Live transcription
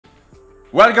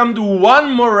Welcome to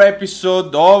one more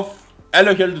episode of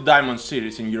SoloQ to Diamond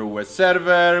series in your West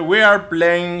server. We are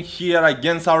playing here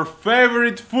against our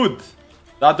favorite food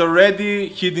that already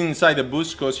hid inside the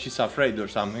bush because he's afraid or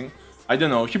something. I don't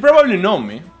know, he probably knows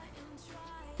me.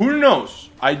 Who knows?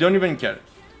 I don't even care.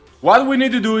 What we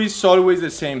need to do is always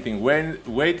the same thing.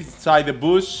 Wait inside the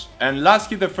bush and last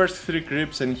hit the first 3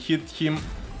 creeps and hit him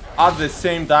at the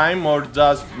same time or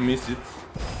just miss it.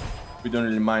 We don't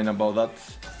really mind about that.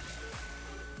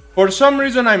 For some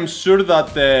reason I'm sure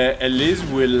that Elise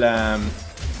will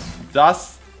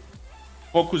just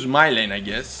focus my lane, I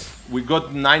guess. We got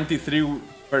 93%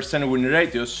 win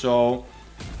ratio, so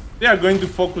they are going to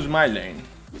focus my lane.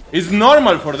 It's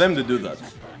normal for them to do that.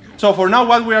 So for now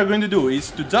what we are going to do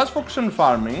is to just focus on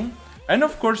farming and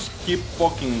of course keep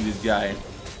poking this guy.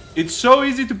 It's so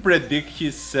easy to predict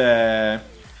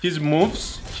his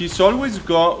moves. He's always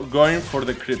going for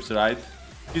the creeps, right?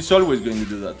 He's always going to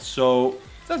do that. So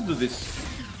let's do this.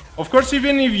 Of course,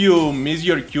 even if you miss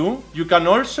your Q, you can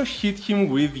also hit him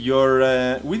with your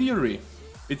Re.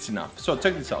 It's enough. So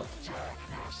check this out.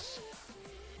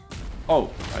 Oh,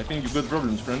 I think you got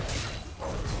problems, friend.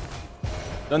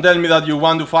 Don't tell me that you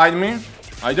want to fight me.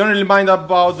 I don't really mind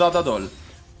about that at all.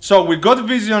 So we got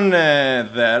vision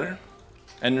there,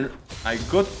 and I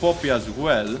got Poppy as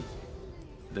well.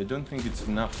 I don't think it's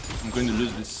enough. I'm going to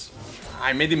lose this.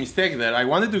 I made a mistake there. I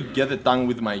wanted to get the tank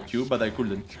with my Q, but I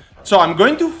couldn't. So I'm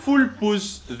going to full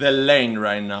push the lane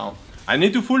right now. I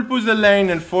need to full push the lane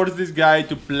and force this guy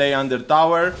to play under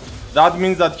tower. That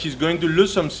means that he's going to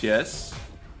lose some CS.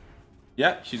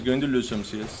 Yeah, he's going to lose some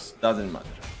CS. Doesn't matter.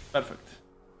 Perfect.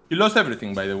 He lost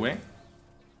everything, by the way.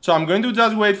 So I'm going to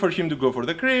just wait for him to go for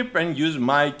the creep and use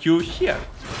my Q here.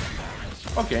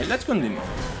 Okay, let's continue.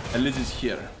 Elise is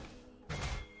here.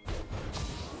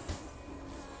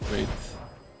 Wait.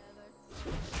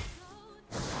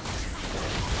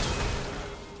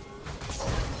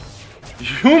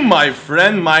 You, my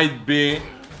friend, might be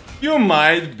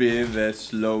the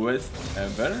slowest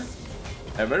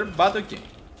ever, but okay.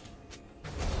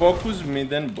 Focus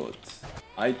mid and bot.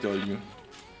 I told you.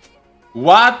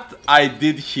 What I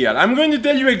did here. I'm going to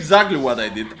tell you exactly what I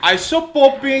did. I saw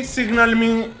Poppy signaling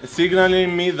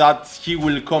me that he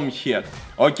will come here.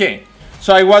 Okay.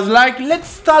 So I was like, let's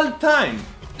stall time.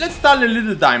 Let's stall a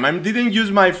little time. I didn't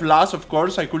use my flash, of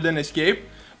course. I couldn't escape.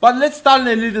 But let's stall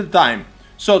a little time.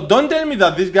 So don't tell me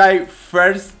that this guy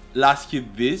first last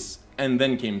hit this and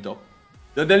then came top.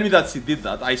 Don't tell me that she did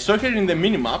that. I saw her in the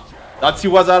minimap that she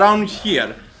was around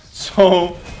here.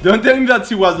 So don't tell me that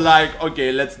she was like,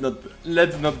 okay, let's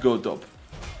not go top.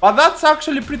 But that's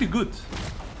actually pretty good.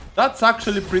 That's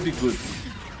actually pretty good.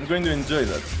 I'm going to enjoy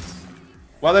that.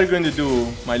 What are you going to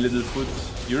do, my little foot?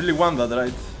 You really want that,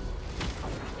 right?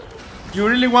 You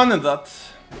really wanted that.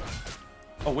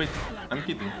 Oh wait, I'm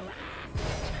kidding.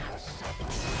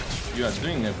 You are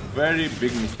doing a very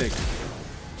big mistake.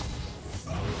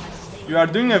 You are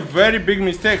doing a very big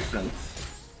mistake, friends.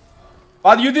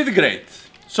 But you did great.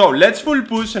 So let's full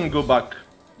push and go back.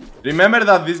 Remember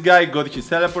that this guy got his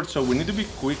teleport, so we need to be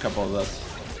quick about that.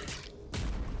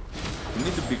 We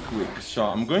need to be quick. So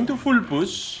I'm going to full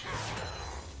push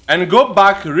and go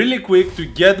back really quick to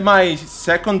get my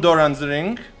second orange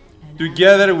ring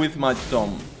together with my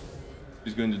Tom.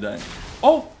 He's going to die.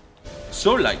 Oh,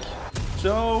 so lucky.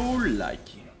 So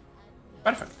lucky.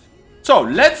 Perfect. So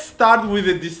let's start with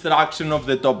the distraction of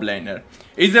the top laner.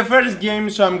 It's the first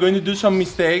game, so I'm going to do some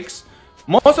mistakes.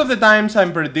 Most of the times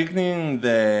I'm predicting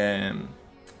the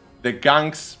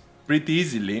ganks pretty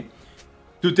easily.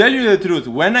 To tell you the truth,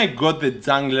 when I got the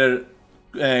jungler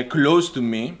close to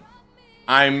me,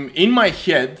 I'm in my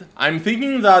head, I'm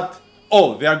thinking that,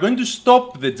 oh, they are going to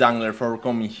stop the jungler from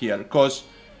coming here, because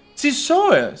she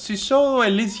saw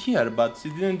Elise here, but she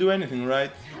didn't do anything,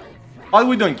 right? But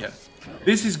we don't care.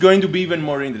 This is going to be even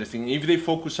more interesting. If they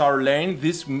focus our lane,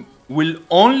 this will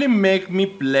only make me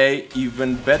play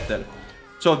even better.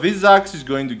 So this axe is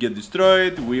going to get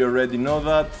destroyed, we already know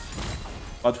that.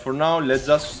 But for now, let's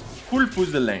just full push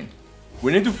the lane.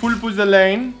 We need to full push the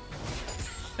lane.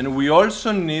 And we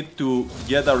also need to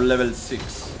get our level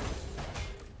 6.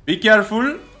 Be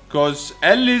careful, because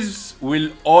Elise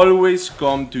will always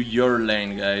come to your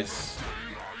lane, guys.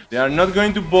 They are not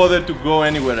going to bother to go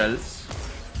anywhere else.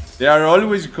 They are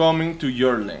always coming to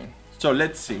your lane. So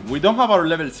let's see. We don't have our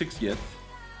level 6 yet.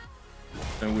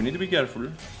 And we need to be careful.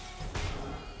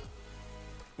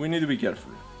 We need to be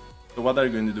careful. So what are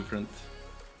you going to do, friend?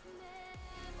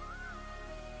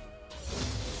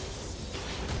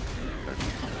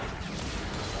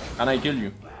 Can I kill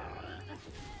you?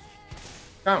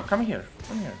 Come here.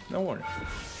 Don't worry.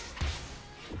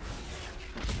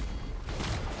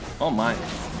 Oh my.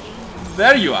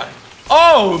 There you are.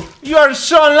 Oh, you are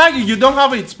so unlucky. You don't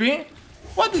have HP?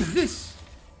 What is this?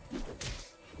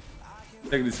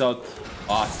 Check this out.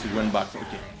 Ah, she went back.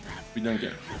 Okay. We don't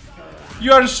care.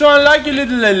 You are so unlucky,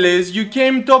 little Elise. You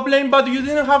came top lane, but you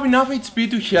didn't have enough HP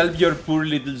to help your poor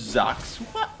little Zax.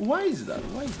 What? Why is that?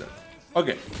 Why is that?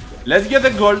 Okay. Let's get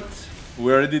the gold.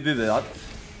 We already did that.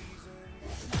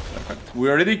 Perfect. We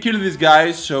already killed these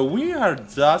guys, so we are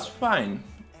just fine.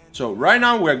 So right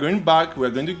now we are going back, we are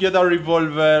going to get our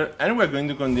revolver, and we are going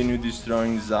to continue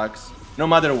destroying Zax, no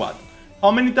matter what. How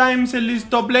many times Elise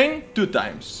top lane? 2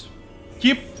 times.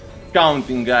 Keep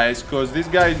counting, guys, because this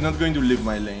guy is not going to leave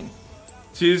my lane.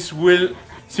 She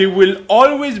will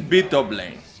always be top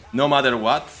lane, no matter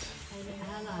what.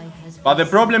 But the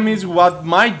problem is what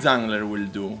my jungler will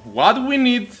do. What we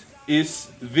need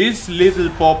is this little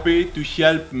Poppy to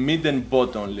help mid and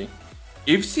bot only.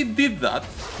 If she did that,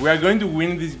 we are going to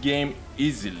win this game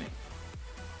easily.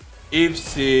 If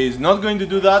she is not going to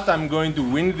do that, I'm going to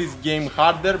win this game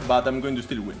harder, but I'm going to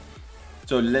still win.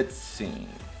 So let's see.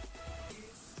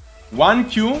 1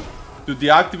 Q to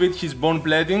deactivate his bone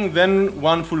plating, then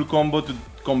 1 full combo to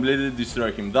completely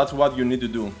destroy him. That's what you need to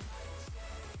do.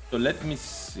 So let me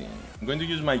see. I'm going to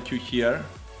use my Q here.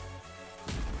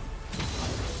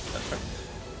 Perfect.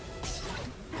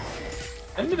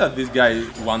 Tell me that this guy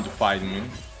wants to fight me.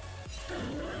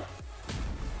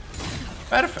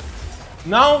 Perfect.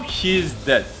 Now he is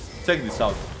dead. Check this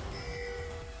out.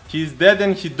 He's dead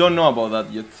and he don't know about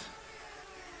that yet.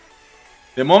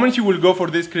 The moment he will go for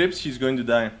these creeps, he's going to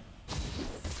die.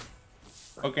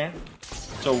 Okay.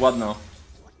 So what now?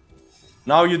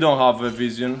 Now you don't have a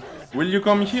vision. Will you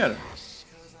come here?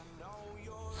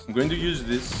 I'm going to use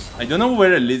this. I don't know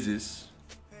where Elise is.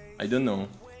 I don't know.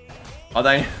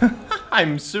 But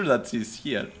I'm sure that she's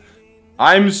here.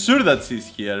 I'm sure that she's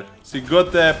here. She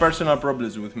got personal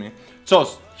problems with me. So,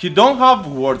 he don't have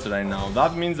words right now.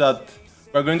 That means that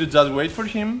we're going to just wait for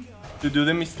him to do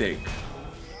the mistake.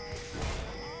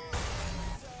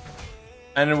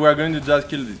 And we're going to just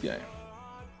kill this guy.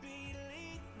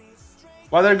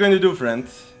 What are you going to do,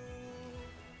 friends?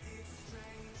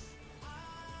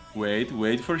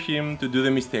 Wait for him to do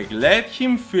the mistake. Let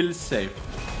him feel safe.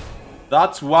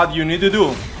 That's what you need to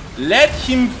do. Let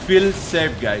him feel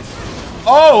safe, guys.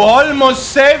 Oh, almost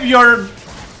save your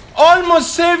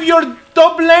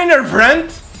top laner,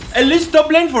 friend. At least top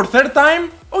lane for 3rd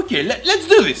time. Okay, let's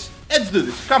do this. Let's do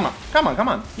this. Come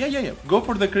on. Yeah. Go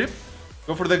for the creep.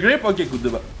 Go for the grip. Okay,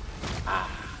 good. Ah,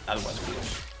 that was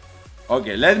close.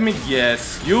 Okay, let me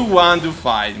guess. You want to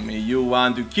fight me. You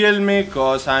want to kill me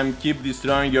because I'm keep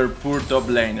destroying your poor top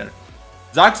laner.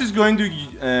 Zax is going to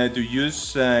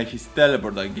use his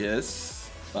teleport, I guess.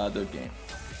 But okay.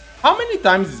 How many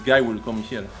times this guy will come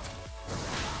here?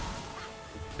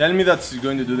 Tell me that he's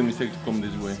going to do the mistake to come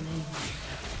this way.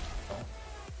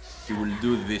 He will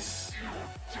do this.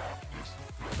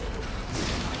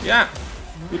 Yeah.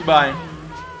 Goodbye.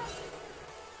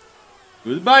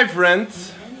 Goodbye,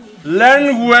 friends.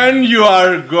 Learn when you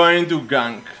are going to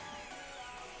gank.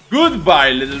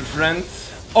 Goodbye, little friend.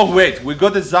 Oh wait, we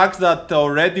got a Zax that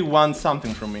already wants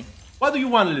something from me. What do you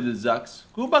want, little Zax?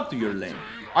 Go back to your lane.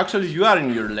 Actually, you are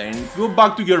in your lane. Go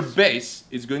back to your base.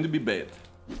 It's going to be bad.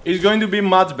 It's going to be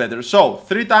much better. So,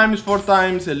 3 times, 4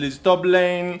 times, at least top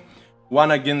lane.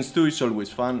 1 against 2 is always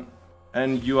fun.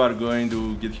 And you are going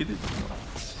to get hit.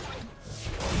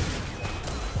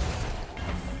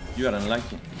 You are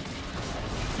unlucky.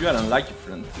 You are unlucky,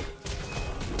 friend.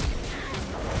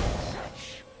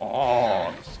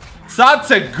 Oh,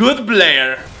 such a good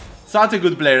player. Such a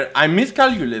good player. I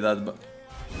miscalculated that, but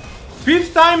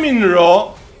 5th time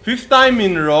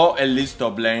in row, at least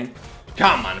top lane.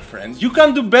 Come on, friends. You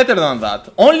can do better than that.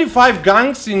 Only 5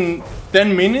 ganks in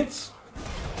 10 minutes?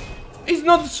 It's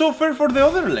not so fair for the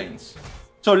other lanes.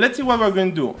 So let's see what we're going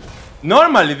to do.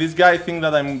 Normally, this guy thinks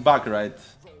that I'm back, right?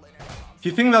 He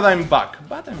thinks that I'm back,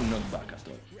 but I'm not back at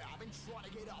all.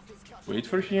 Wait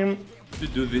for him to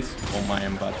do this. Oh my,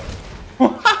 I'm bad.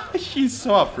 He's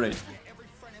so afraid.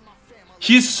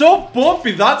 He's so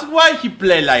Poppy, that's why he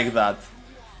play like that.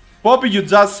 Poppy, you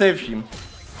just save him.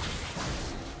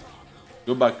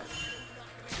 Go back.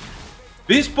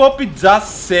 This Poppy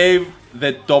just saved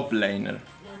the top laner.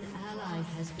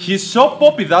 He's so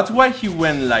Poppy, that's why he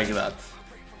went like that.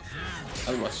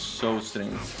 That was so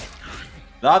strange.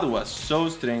 That was so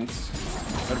strange.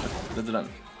 Perfect, let's run.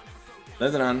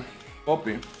 Let's run.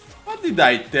 Poppy, what did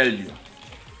I tell you?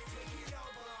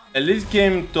 Elise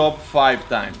came top 5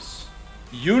 times.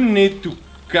 You need to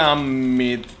come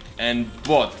mid and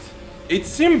bot. It's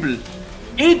simple.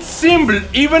 It's simple.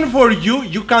 Even for you,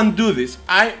 you can do this.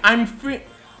 I'm free.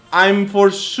 I'm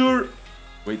for sure...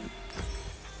 Wait.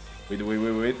 We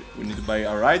need to buy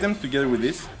our items together with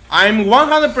this. I'm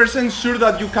 100% sure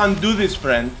that you can do this,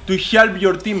 friend, to help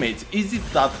your teammates. Is it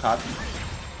that hard?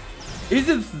 Is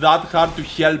it that hard to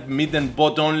help mid and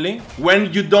bot only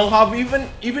when you don't have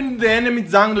even the enemy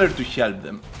jungler to help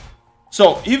them?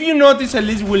 So, if you notice,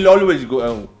 Elise will always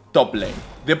go top lane.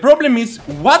 The problem is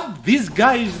what this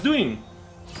guy is doing.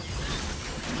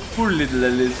 Poor little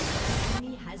Elise.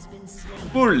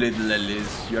 Poor little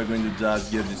Elise. You are going to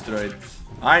just get destroyed.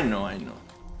 I know.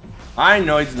 I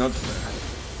know it's not fair.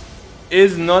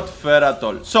 It's not fair at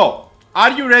all. So,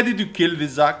 are you ready to kill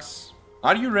this Zax?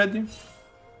 Are you ready?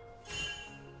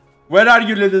 Where are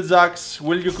you, little Zax?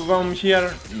 Will you come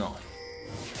here? No.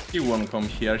 He won't come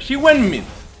here. He went mid.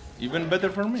 Even better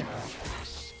for me.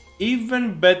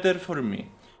 Even better for me.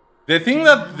 The thing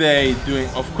that they doing,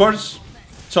 of course,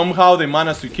 somehow they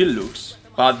managed to kill Lux.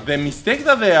 But the mistake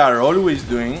that they are always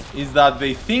doing is that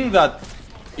they think that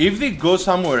if they go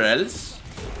somewhere else,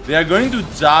 they are going to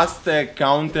just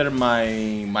counter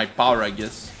my power, I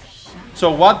guess.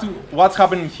 So what's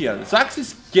happening here? Zax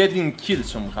is getting killed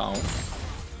somehow.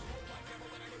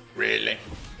 Really?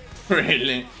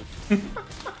 Really?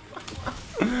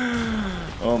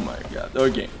 Oh my god.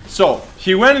 Okay. So,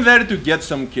 he went there to get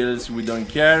some kills. We don't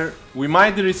care. We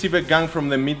might receive a gank from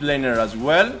the mid laner as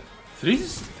well.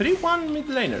 3-1 mid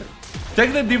laner.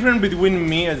 Check the difference between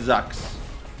me and Zax.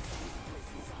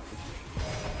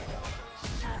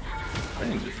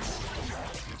 Very interesting.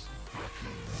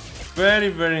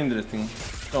 Very interesting.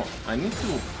 So, I need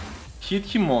to hit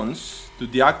him once to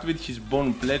deactivate his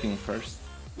bone plating first.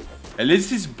 At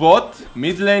least his bot,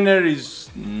 mid laner is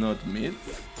not mid,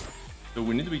 so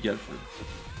we need to be careful.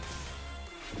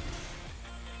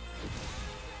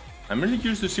 I'm really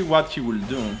curious to see what he will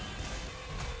do.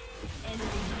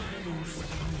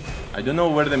 I don't know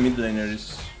where the mid laner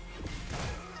is.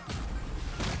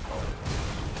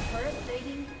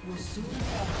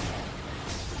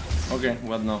 Okay,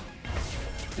 what now?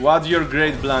 What's your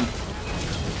great plan?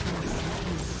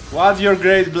 What's your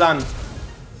great plan?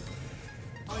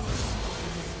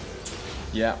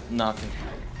 Yeah, nothing.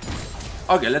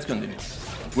 Okay, let's continue.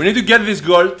 We need to get this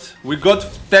gold. We got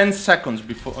 10 seconds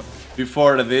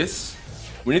before this.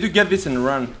 We need to get this and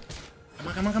run.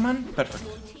 Come on. Perfect.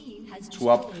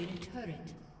 Swap.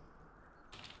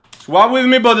 Swap with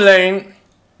me, bot lane.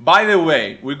 By the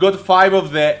way, we got 5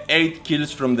 of the 8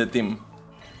 kills from the team.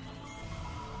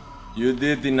 You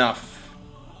did enough.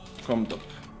 Come top.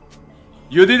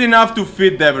 You did enough to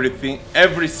feed everything,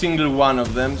 every single one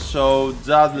of them, so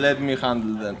just let me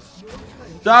handle that.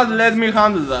 Just let me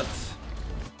handle that.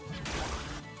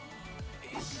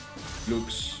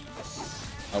 Looks.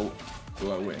 Oh,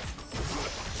 go away.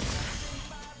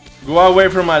 Go away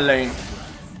from my lane.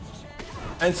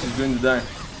 And she's going to die.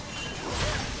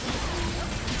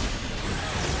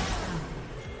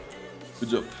 Good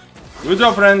job. Good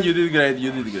job, friend. You did great.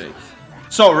 You did great.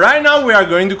 So, right now we are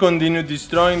going to continue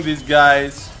destroying these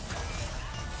guys.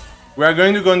 We are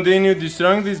going to continue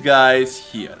destroying these guys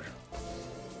here.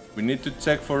 We need to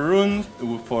check for runes,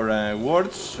 for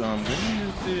wards. So I'm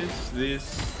going to use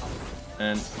this,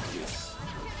 and this.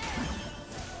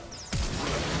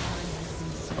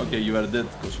 Okay, you are dead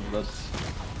because of that.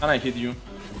 Can I hit you?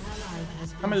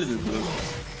 I'm a little close.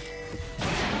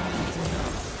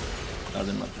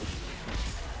 Doesn't matter.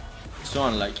 So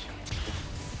unlucky.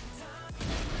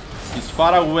 He's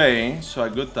far away, so I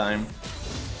got time.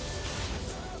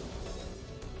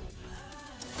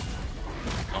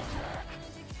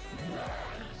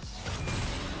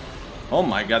 Oh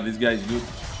my god, this guy is good.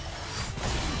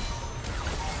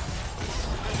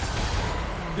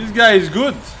 This guy is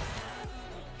good.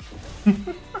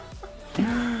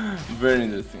 Very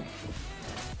interesting.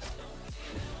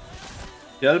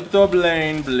 Help top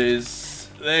lane, please.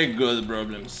 They got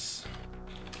problems.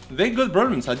 They got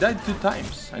problems. I died 2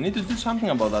 times. I need to do something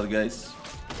about that, guys.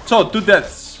 So, 2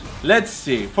 deaths. Let's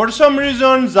see. For some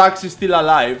reason, Zax is still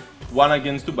alive. 1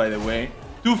 against 2, by the way.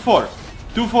 2-4.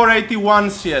 2-4, 81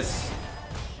 CS.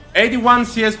 81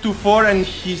 CS 2-4, and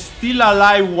he's still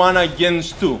alive 1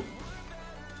 against 2.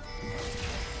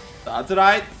 That's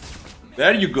right.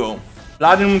 There you go.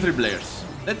 Platinum 3 players.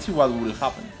 Let's see what will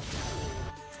happen.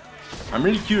 I'm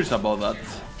really curious about that.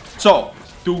 So,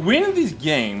 to win this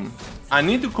game, I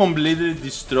need to completely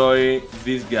destroy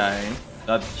this guy.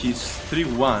 That he's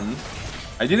 3-1.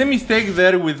 I did a mistake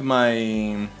there with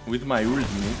my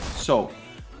ultimate. So,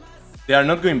 they are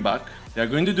not going back. They are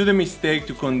going to do the mistake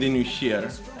to continue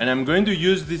here. And I'm going to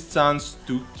use this chance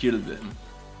to kill them.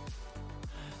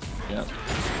 Yeah.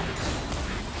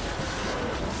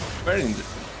 Very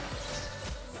interesting.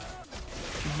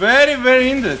 very,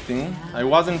 very interesting. I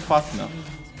wasn't fast enough.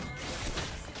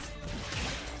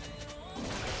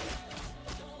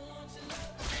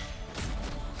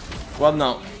 What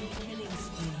now?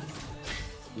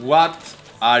 What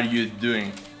are you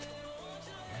doing?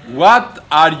 What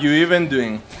are you even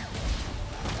doing?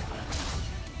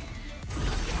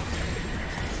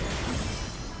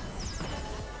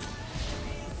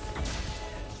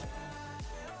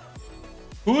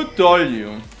 Who told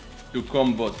you to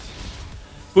combat?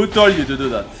 Who told you to do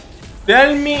that?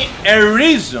 Tell me a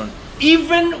reason,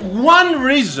 even one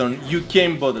reason you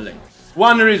came bot lane.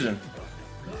 One reason.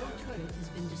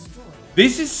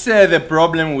 This is the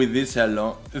problem with this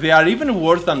elo. They are even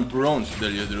worse than bronze, to tell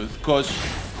you the truth, because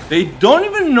they don't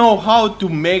even know how to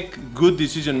make good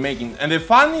decision making. And the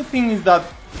funny thing is that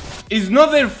it's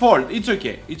not their fault. It's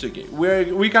okay. It's okay.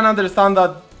 We can understand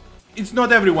that it's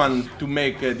not everyone to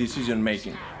make a decision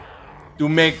making, to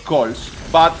make calls.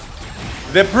 But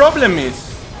the problem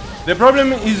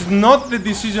is not the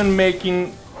decision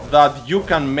making that you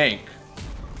can make.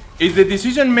 It's the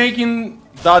decision making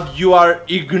that you are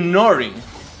ignoring,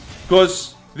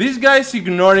 because this guy is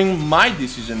ignoring my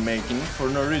decision making for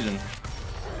no reason.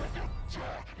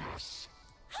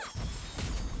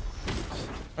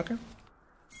 Okay.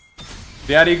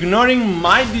 They are ignoring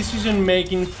my decision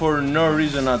making for no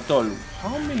reason at all.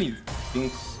 How many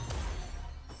things?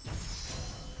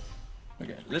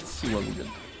 Okay, let's see what we get.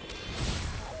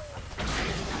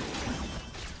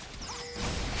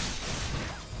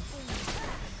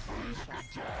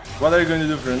 What are you going to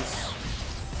do, friends?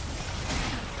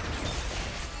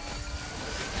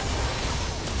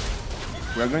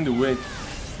 We are going to wait.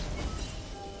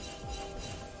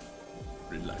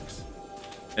 Relax.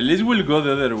 At least we'll go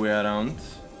the other way around.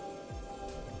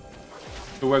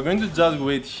 So we're going to just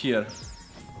wait here.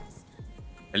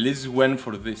 At least went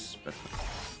for this. Perfect.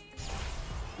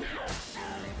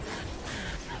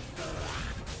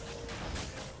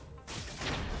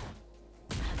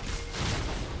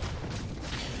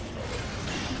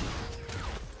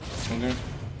 Okay.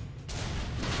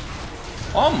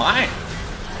 Oh my!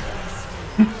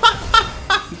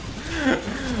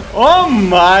 Oh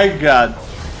my god!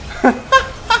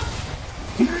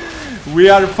 We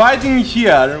are fighting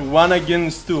here 1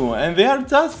 against 2 and they are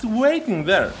just waiting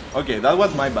there. Okay, that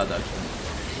was my bad actually.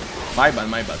 My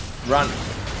bad. Run.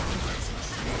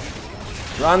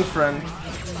 Run, friend.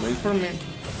 Wait for me.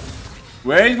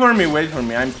 Wait for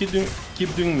me. I'm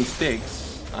keep doing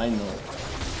mistakes. I know.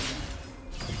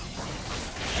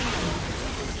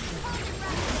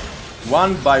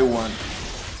 One by one.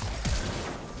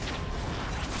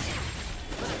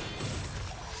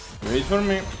 Wait for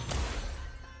me.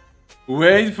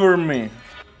 Wait for me.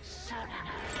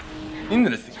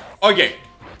 Interesting. Okay.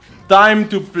 Time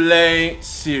to play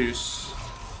serious.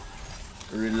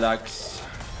 Relax.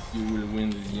 You will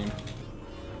win this game.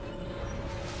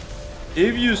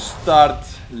 If you start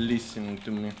listening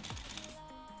to me.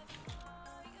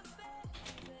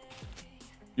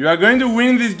 You are going to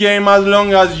win this game as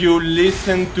long as you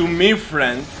listen to me,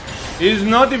 friend. It's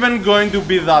not even going to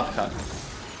be that hard.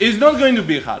 It's not going to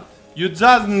be hard. You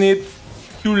just need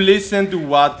to listen to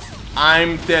what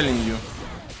I'm telling you.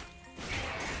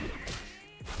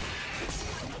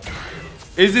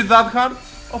 Is it that hard?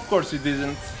 Of course it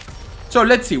isn't. So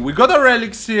let's see. We got a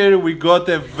relics here. We got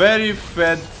a very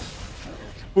fed,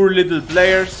 poor little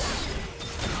players.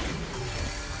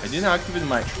 I didn't activate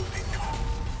my...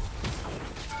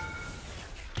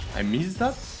 I missed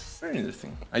that? Very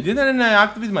interesting. I didn't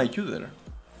activate my Q there.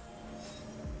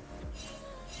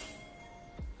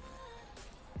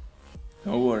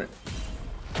 Don't worry.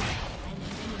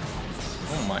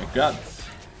 Oh my god.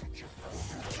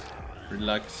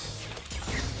 Relax.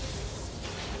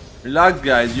 Relax,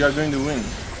 guys. You are going to win.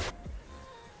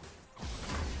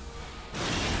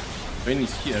 Vayne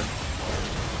is here.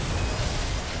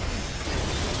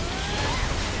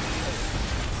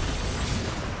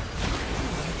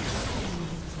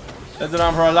 Let's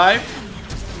run for our life.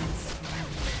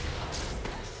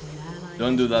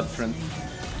 Don't do that, friend.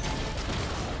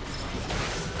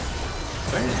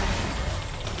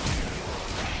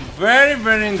 Very,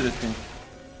 very interesting.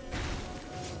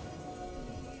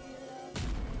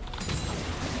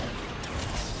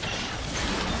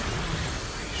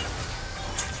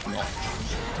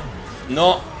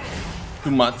 No. Too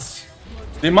much.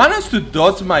 They managed to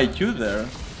dodge my Q there.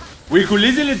 We could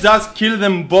easily just kill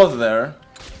them both there.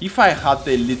 If I had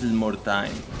a little more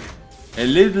time. A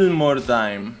little more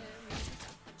time.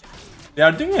 They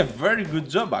are doing a very good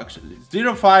job actually.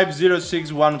 0-5,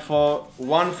 0-6, 1-4,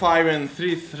 1-5 and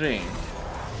 3-3.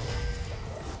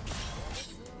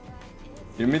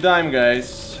 Give me time,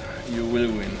 guys. You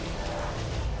will win.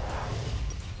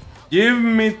 Give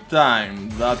me time.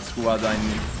 That's what I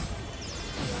need.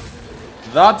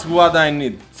 That's what I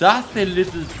need. Just a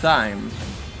little time.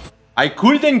 I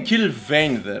couldn't kill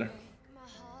Vayne there.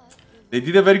 They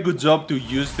did a very good job to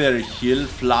use their heal,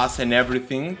 flash and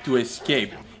everything to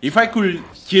escape. If I could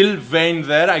kill Vayne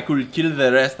there, I could kill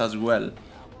the rest as well.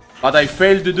 But I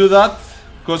failed to do that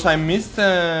because I missed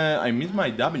my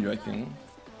W, I think.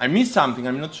 I missed something,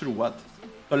 I'm not sure what.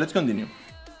 So let's continue.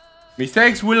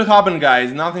 Mistakes will happen,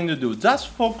 guys, nothing to do. Just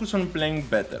focus on playing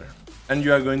better and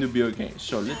you are going to be okay.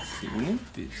 So let's see, we need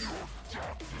this.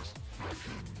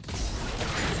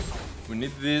 We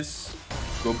need this.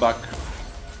 Go back.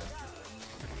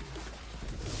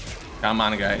 Come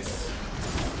on, guys.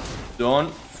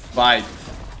 Don't fight.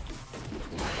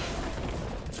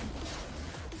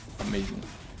 Amazing.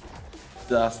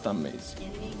 Just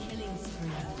amazing.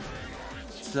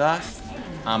 Just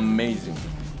amazing.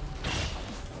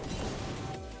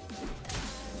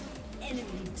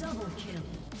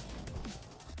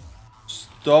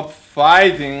 Stop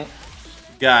fighting,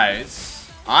 guys.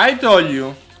 I told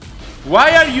you.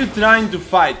 Why are you trying to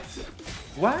fight?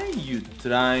 Why are you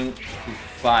trying to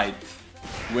fight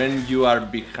when you are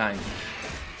behind?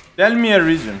 Tell me a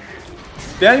reason.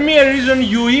 Tell me a reason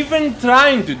you even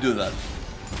trying to do that.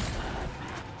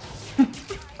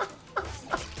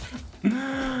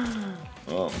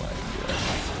 Oh my god.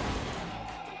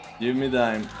 Give me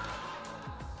time.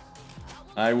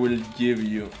 I will give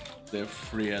you the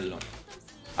free elo.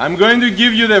 I'm going to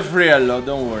give you the free elo,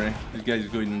 don't worry. This guy is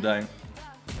going to die.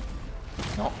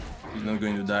 No, he's not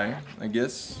going to die, I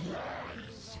guess.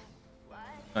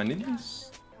 I need this.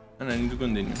 And I need to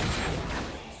continue.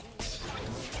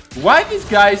 Why these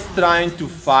guys trying to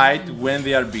fight when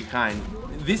they are behind?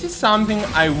 This is something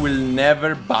I will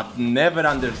never but never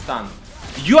understand.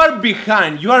 You are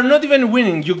behind, you are not even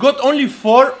winning. You got only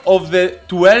 4 of the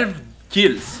 12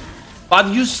 kills. But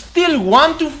you still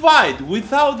want to fight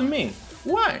without me.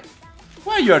 Why?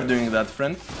 Why you are doing that,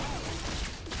 friend?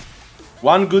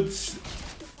 One good...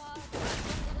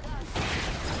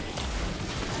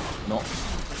 No.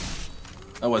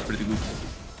 That was pretty good.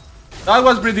 That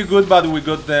was pretty good, but we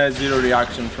got 0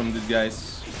 reaction from these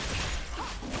guys.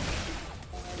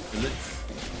 Let's...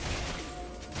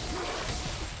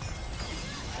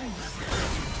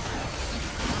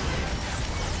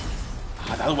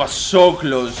 Ah, that was so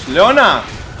close. Leona!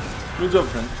 Good job,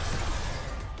 friend.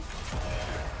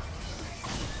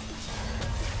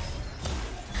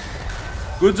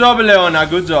 Good job, Leona.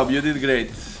 Good job. You did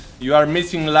great. You are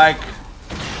missing like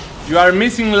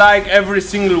every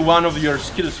single one of your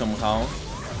skills somehow.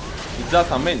 It's just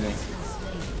amazing.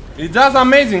 It's just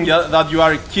amazing that you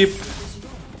are keep...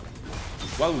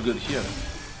 What we got here?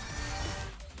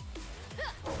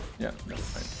 Yeah, that's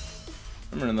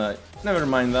fine. Never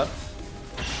mind that.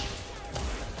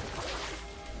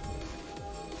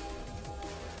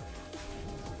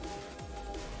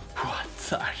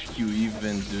 What are you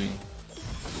even doing?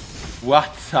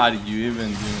 What are you even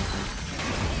doing?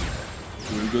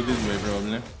 We'll go this way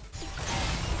probably.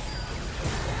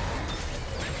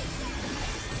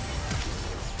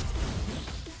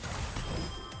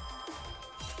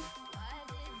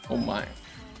 Oh my.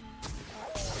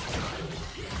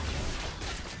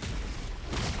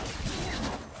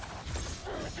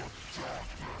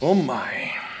 Oh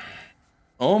my.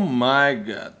 Oh my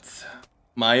god.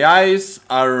 My eyes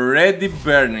are already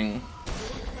burning.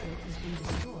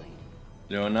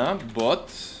 Leona, bot.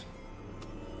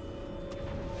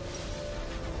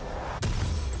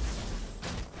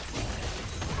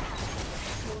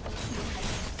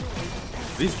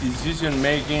 This decision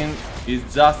making is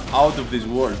just out of this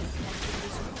world.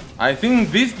 I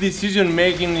think this decision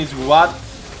making is what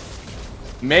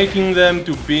making them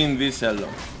to be in this elo.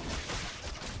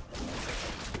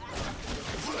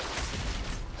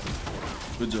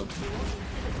 Good job.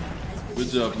 Good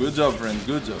job, good job, friend,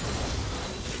 good job.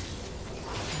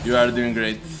 You are doing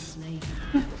great.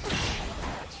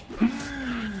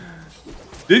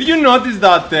 Did you notice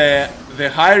that the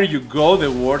higher you go,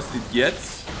 the worse it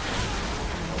gets?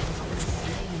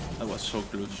 That was so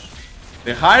close.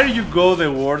 The higher you go,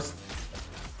 the worse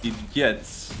it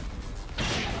gets.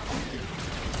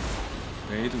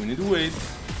 Wait, we need to wait.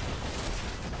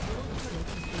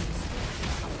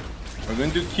 We're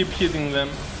going to keep hitting them.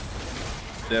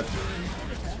 Def.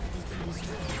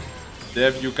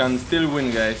 Def, you can still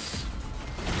win, guys.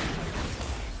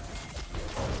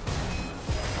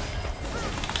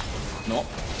 No.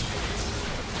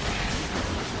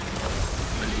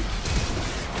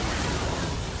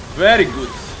 Very good.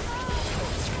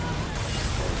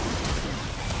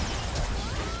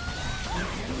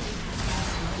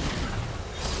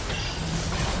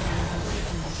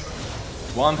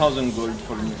 1000 gold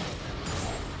for me.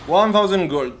 1000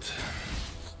 gold.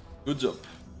 Good job.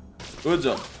 Good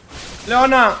job.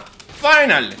 Leona,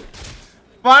 finally!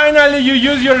 Finally you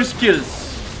use your skills.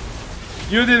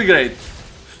 You did great.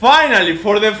 Finally,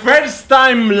 for the first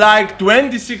time like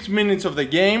 26 minutes of the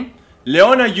game,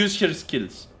 Leona used her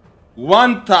skills.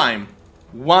 One time.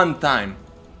 One time.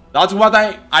 That's what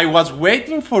I was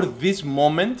waiting for this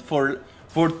moment for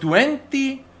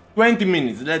 20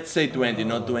 minutes. Let's say 20,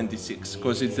 not 26,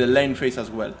 because it's the lane phase as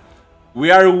well.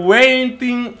 We are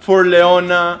waiting for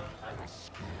Leona,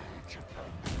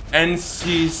 and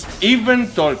she's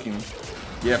even talking.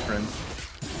 Yeah, friend.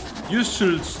 You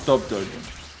should stop talking.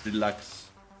 Relax.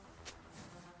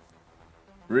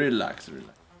 Relax,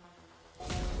 relax.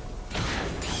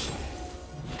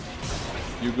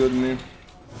 You got me.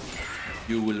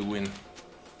 You will win.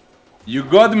 You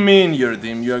got me in your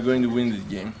team. You are going to win this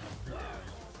game.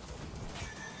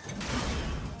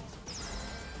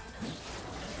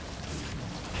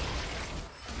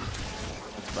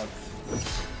 That's bad.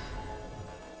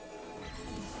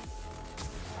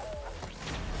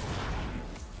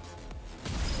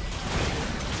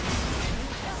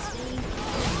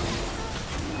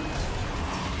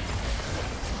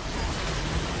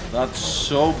 That's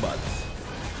so bad.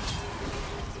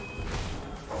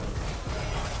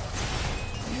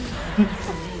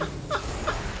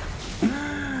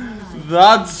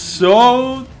 That's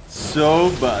so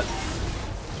bad.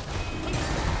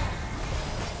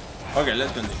 Okay,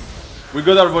 let's continue. We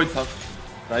got our void stuff.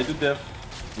 Try to death.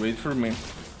 Wait for me.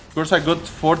 Of course, I got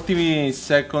 40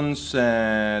 seconds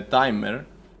timer,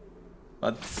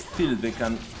 but still they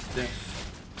can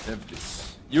death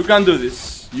this. You can do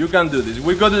this. You can do this.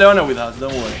 We got Leona with us.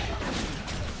 Don't worry.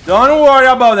 Don't worry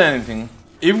about anything.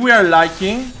 If we are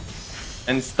lucky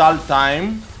and stall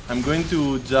time, I'm going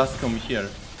to just come here.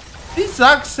 These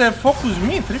Zacs focus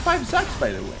me. 3-5 Zacs,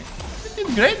 by the way. You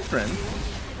did great, friend.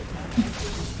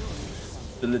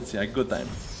 So let's see. I got time.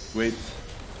 Wait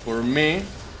for me.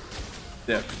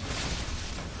 Death.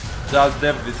 Just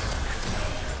death this.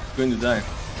 I'm going to die.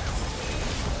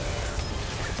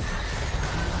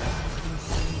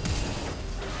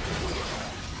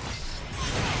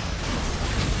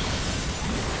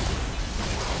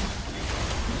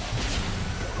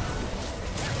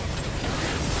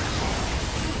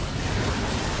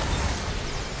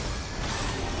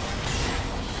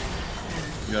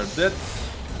 You are dead.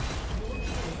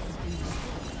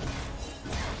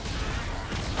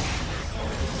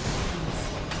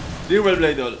 Well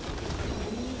played all.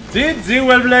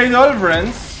 Well played all,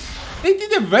 friends. They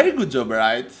did a very good job,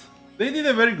 right? They did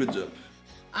a very good job.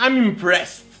 I'm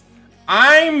impressed.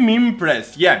 I'm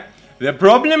impressed. Yeah. The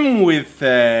problem with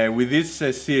this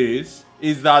series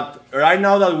is that right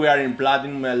now that we are in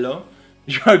Platinum Elo,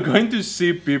 you are going to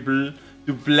see people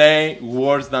to play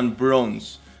worse than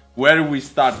Bronze. Where we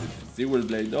started. Well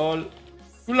played all.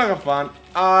 Good luck and fun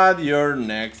at your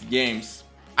next games.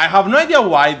 I have no idea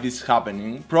why this is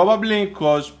happening. Probably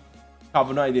because I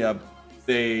have no idea.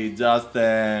 They just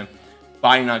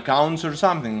buying accounts or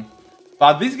something.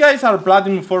 But these guys are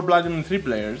Platinum 4, Platinum 3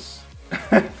 players.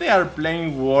 They are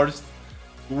playing worse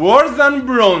than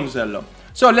Bronze Elo.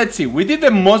 So let's see. We did the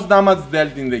most damage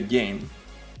dealt in the game.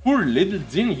 Poor little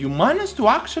Jin, you managed to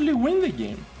actually win the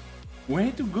game.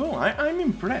 Way to go. I'm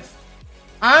impressed.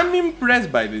 I'm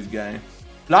impressed by this guy.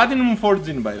 Platinum 4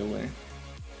 Jin, by the way.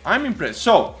 I'm impressed.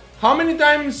 So, how many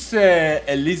times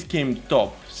Elise came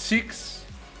top? 6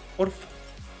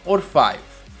 or 5?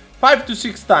 5 to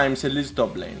 6 times Elise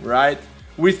top lane, right?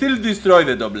 We still destroy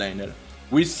the top laner.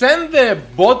 We send the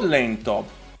bot lane top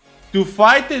to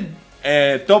fight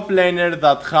a top laner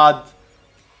that had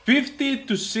 50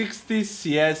 to 60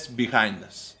 CS behind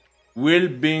us. Will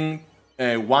being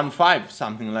 1-5,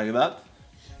 something like that.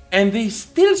 And they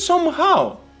still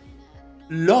somehow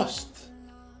lost.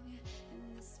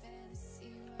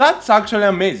 That's actually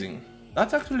amazing.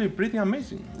 That's actually pretty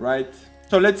amazing, right?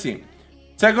 So let's see.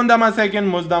 Second damage taken,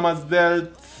 most damage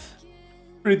dealt.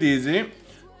 Pretty easy.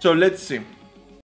 So let's see.